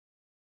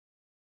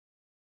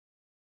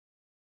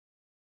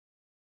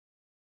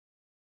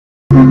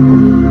Early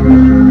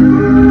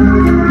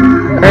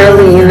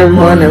in the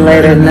morning,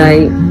 late at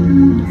night.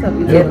 What's up,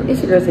 YouTube?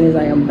 It's your girl Cindy.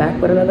 I am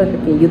back with another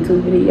freaking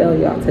YouTube video,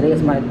 y'all. Today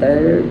is my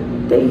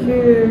 3rd day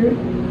here,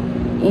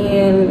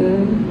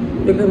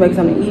 and the girl makes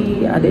something to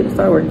eat. I didn't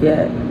start work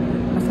yet.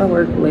 I start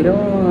work later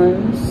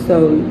on,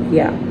 so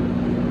yeah.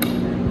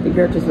 The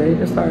girl just ready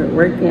to start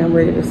working. I'm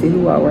ready to see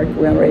who I work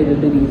with. I'm ready to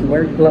do these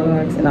work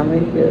vlogs, and I'm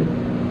ready to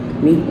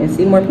meet and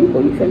see more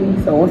people. You feel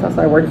me? So once I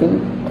start working,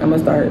 I'm gonna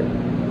start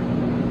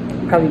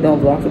probably doing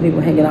vlogs with people,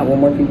 hanging out with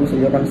more people. So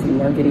you're gonna see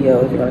more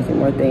videos. You're gonna see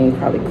more things.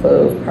 Probably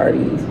clubs,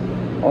 parties,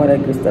 all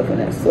that good stuff of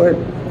that sort.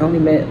 I only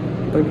met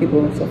 3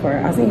 people so far.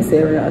 I seen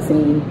Sarah. I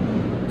seen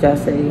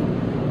Jesse,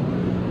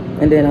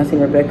 and then I seen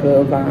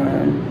Rebecca,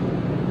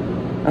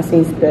 Vaughn. I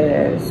seen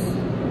Spaz.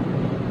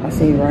 I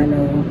seen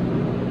Rhino.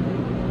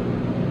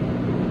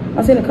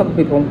 I seen a couple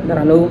people that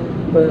I know,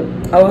 but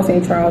I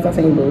seen Charles. I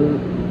seen Bud.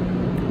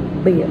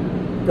 But yeah,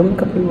 them a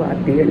couple people I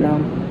did know.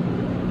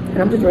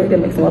 And I'm just ready to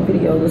make some more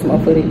videos, do some more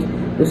footage,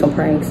 do some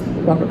pranks,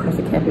 walk across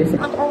the campus.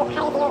 I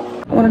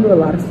want to do a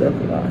lot of stuff,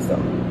 y'all. So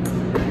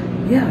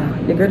yeah,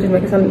 the girl just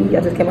making something to eat.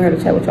 I just came out here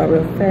to chat with y'all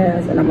real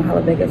fast, and I'm gonna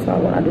holler back at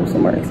y'all when I do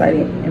some more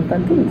exciting and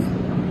fun things.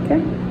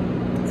 Okay?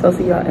 So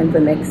see y'all in the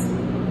next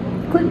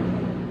clip.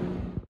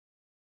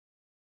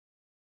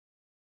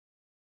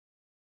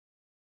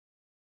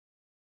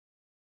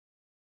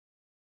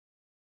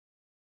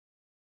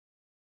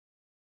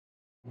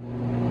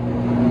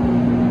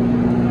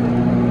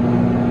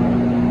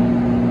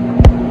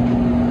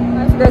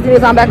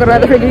 I'm back with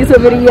another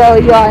YouTube video,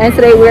 y'all, and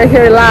today we're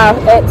here live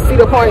at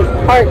Cedar Point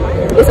Park.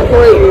 It's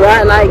employee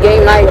ride night,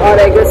 game night, all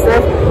that good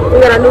stuff. We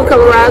got a new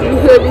couple rides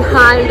here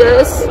behind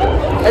us.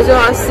 As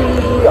y'all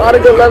see, all the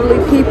good, lovely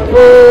people.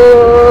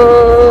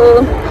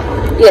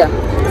 Yeah,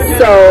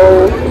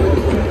 so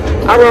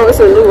I rode this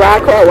a new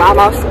ride called Wild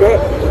Mouse Deck.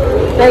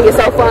 Thing is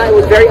so fun. It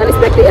was very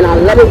unexpected, and I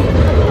love it.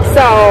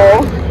 So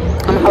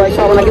I'm gonna holler at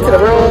y'all when I get to the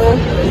room,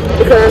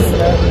 because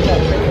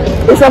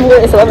it's something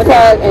good, it's 11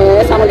 o'clock,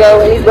 and it's time to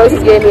go, and these bros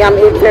just gave me, I'm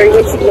very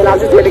itchy, and I'm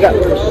just ready to go.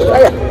 So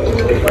yeah,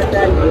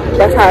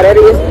 that's how that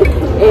is,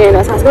 and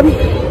that's how it's gonna be.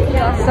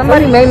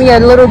 Somebody made me a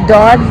little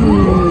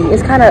doggy.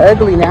 It's kind of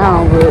ugly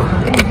now, but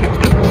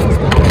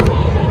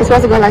it's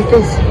supposed to go like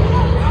this.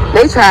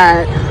 They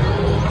tried.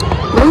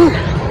 Man,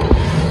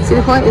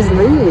 Cedar Point is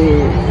lit.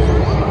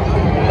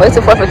 Well, it's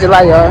the 4th of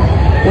July, y'all.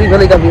 We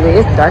really gonna be lit.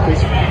 It's dark as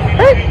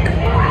frick.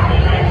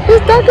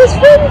 It's dark as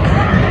frick.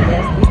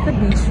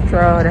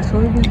 Bistro, that's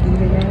what we be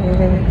eating at.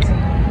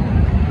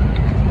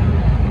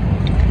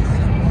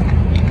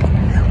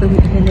 We be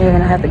eating there,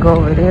 and I have to go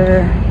over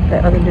there,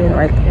 that other building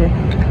right there,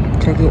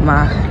 to get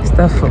my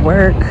stuff for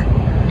work.